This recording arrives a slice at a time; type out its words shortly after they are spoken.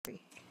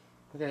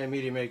Okay,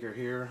 media maker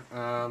here.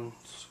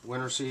 It's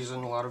winter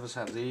season. A lot of us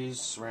have these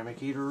ceramic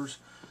heaters.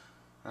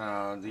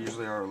 They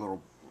usually are a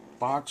little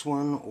box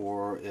one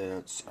or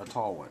it's a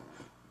tall one.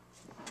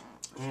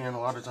 And a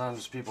lot of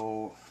times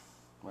people,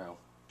 well,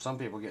 some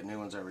people get new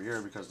ones every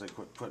year because they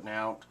quit putting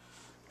out.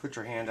 Put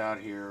your hand out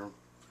here.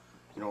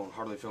 You don't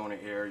hardly feel any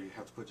air. You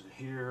have to put it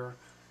here.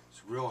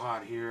 It's real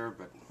hot here,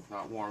 but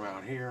not warm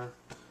out here.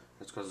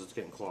 It's because it's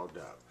getting clogged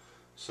up.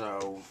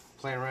 So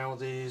playing around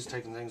with these,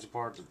 taking things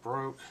apart that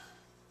broke,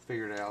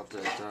 figured out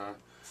that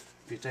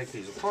if you take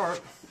these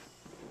apart,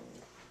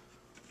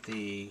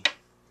 the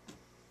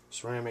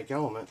ceramic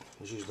element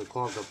is usually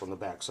clogged up on the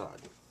back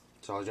side.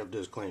 So all you have to do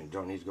is clean it. You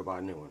don't need to go buy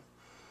a new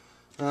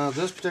one.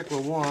 This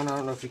particular one, I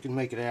don't know if you can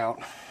make it out,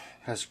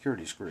 has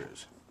security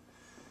screws.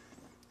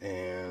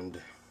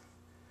 And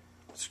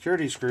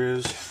security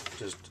screws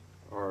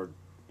are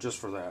just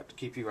for that, to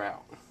keep you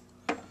out.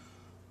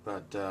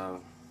 But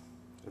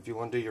if you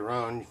want to do your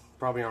own, you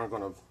probably aren't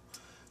going to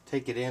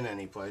take it in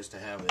any place to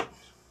have it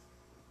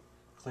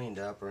cleaned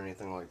up or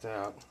anything like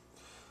that.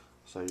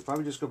 So you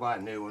probably just go buy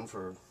a new one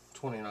for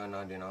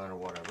 $29.99 or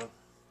whatever.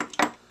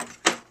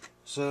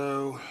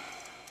 So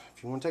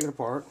if you want to take it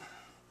apart,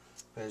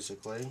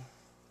 basically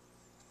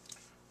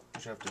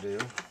what you have to do,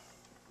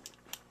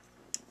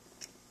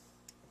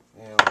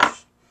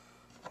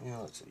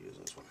 let's see, use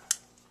this one.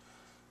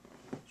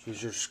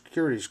 Use your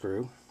security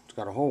screw. It's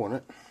got a hole in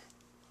it,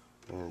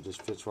 and it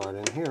just fits right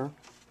in here.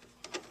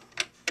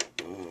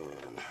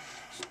 And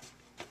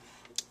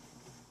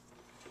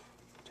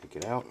take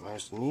it out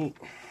nice and neat,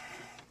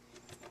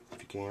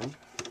 if you can.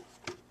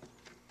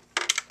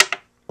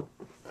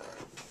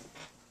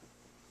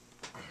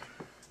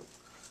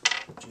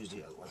 Use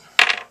the other one.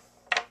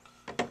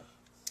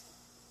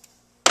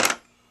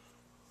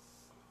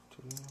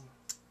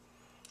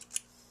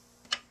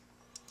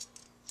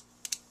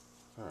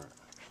 Alright,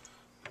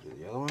 do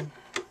the other one.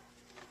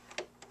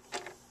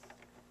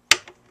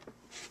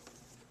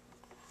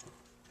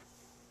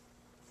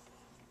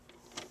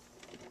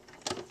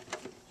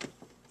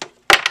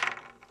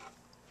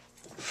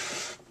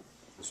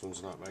 This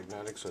one's not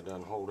magnetic, so it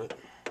doesn't hold it,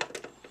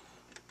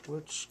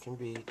 which can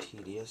be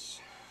tedious.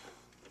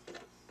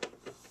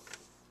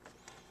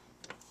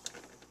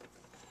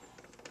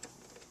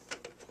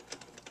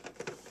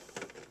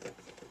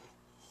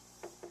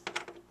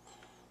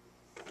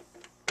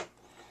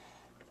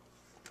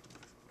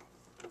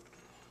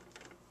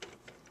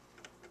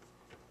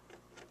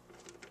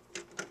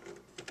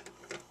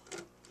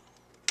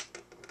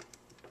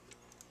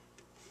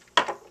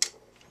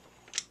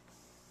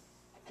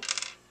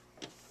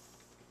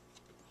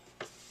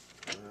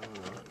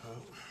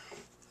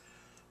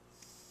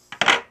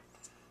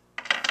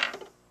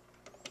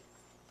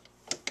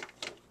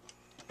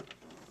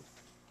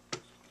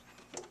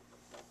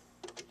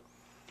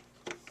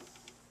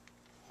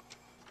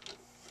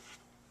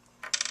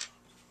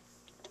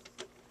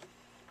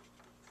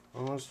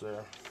 Almost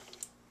there.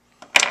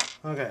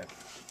 Okay,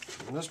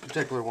 in this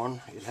particular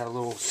one, it had a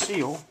little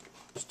seal,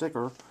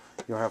 sticker.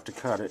 You'll have to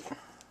cut it.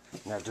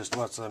 And that just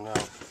lets them know,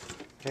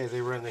 okay,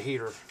 they were in the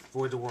heater,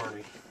 void the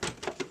warranty.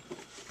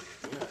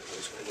 Yeah,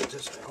 just gonna get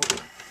this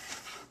out.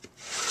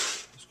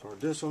 Discard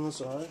this on the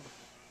side.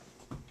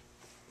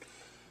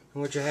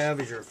 And what you have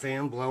is your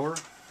fan blower.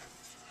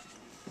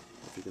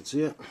 If you can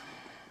see it,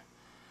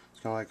 it's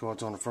kind of like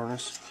what's on the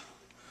furnace.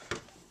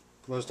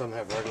 Most of them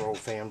have regular old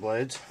fan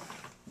blades.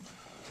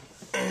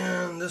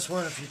 And this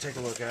one, if you take a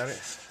look at it,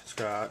 it's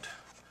got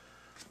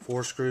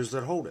 4 screws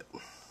that hold it.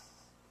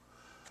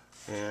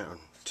 And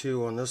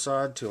 2 on this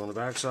side, 2 on the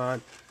back side,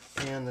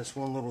 and this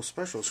one little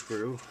special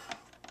screw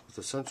with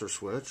a sensor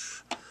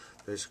switch,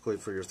 basically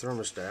for your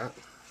thermostat.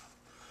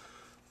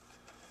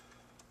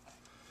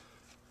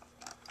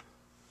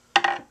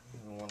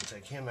 You want to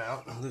take him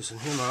out and loosen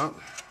him up,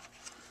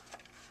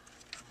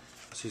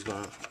 so he's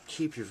going to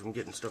keep you from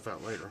getting stuff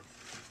out later.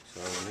 So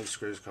when these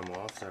screws come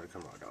off, that'll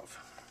come right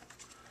off.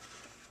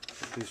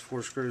 These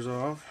 4 screws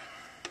off.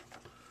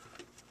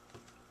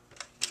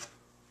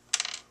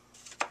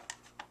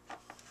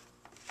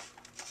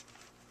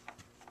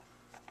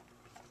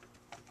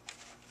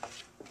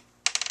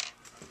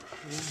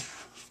 Okay.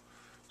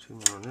 2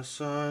 more on this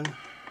side.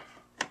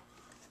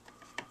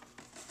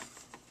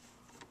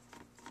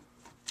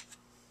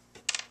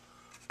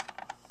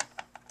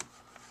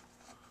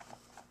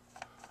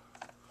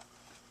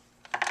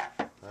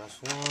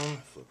 Last one,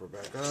 flip her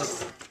back up.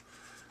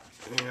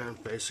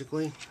 And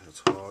basically,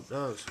 that's all it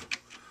does.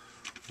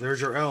 There's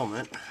your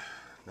element.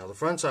 Now the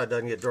front side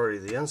doesn't get dirty,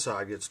 the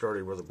inside gets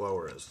dirty where the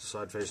blower is, the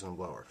side facing the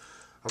blower.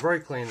 I've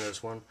already cleaned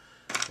this one,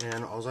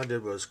 and all I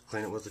did was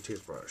clean it with a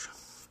toothbrush.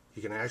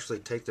 You can actually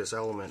take this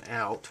element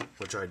out,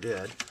 which I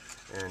did,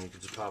 and you can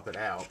just pop it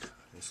out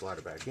and slide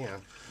it back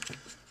in.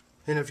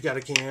 And if you got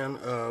a can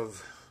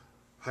of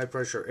high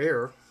pressure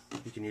air,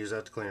 you can use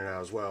that to clean it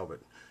out as well, but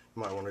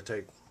you might want to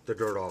take the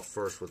dirt off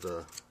first with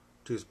the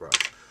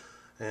toothbrush.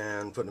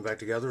 And putting it back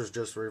together is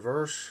just the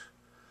reverse.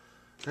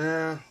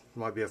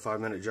 Might be a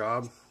 5-minute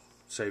job.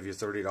 Save you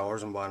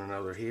 $30 on buying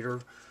another heater.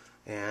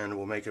 and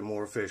will make it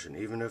more efficient.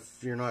 Even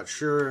if you're not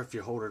sure, if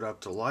you hold it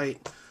up to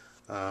light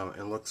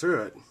and look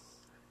through it,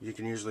 you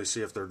can usually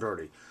see if they're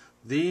dirty.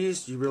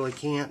 These you really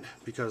can't,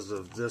 because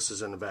of this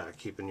is in the back,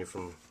 keeping you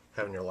from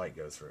having your light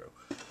go through.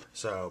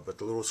 So, but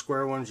the little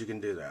square ones, you can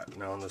do that.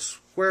 Now on the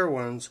square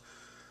ones,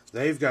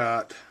 they've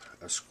got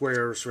a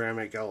square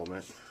ceramic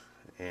element,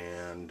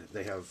 and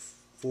they have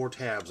 4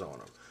 tabs on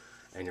them.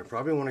 And you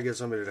probably want to get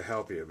somebody to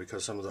help you,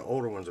 because some of the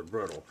older ones are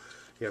brittle.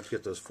 You have to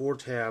get those 4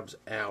 tabs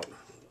out,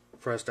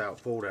 pressed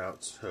out, pulled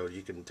out, so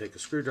you can take a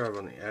screwdriver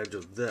on the edge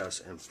of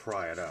this and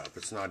pry it up.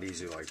 It's not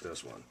easy like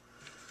this one.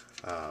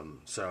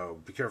 So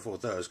be careful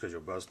with those, because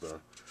you'll bust the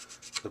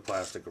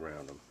plastic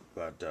around them.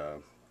 But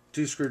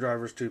 2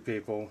 screwdrivers, 2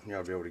 people,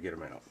 you'll be able to get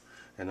them out.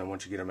 And then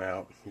once you get them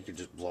out, you can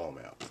just blow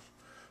them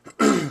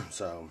out.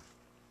 So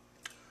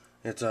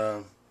it's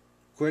a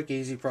quick,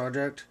 easy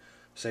project.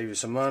 Save you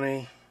some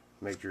money,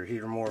 make your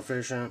heater more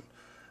efficient,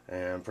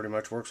 and pretty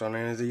much works on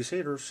any of these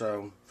heaters.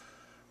 So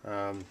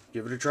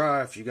give it a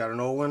try. If you got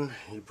an old one,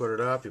 you put it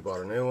up, you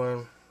bought a new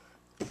one,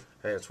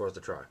 hey, it's worth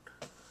a try.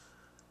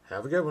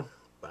 Have a good one.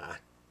 Bye.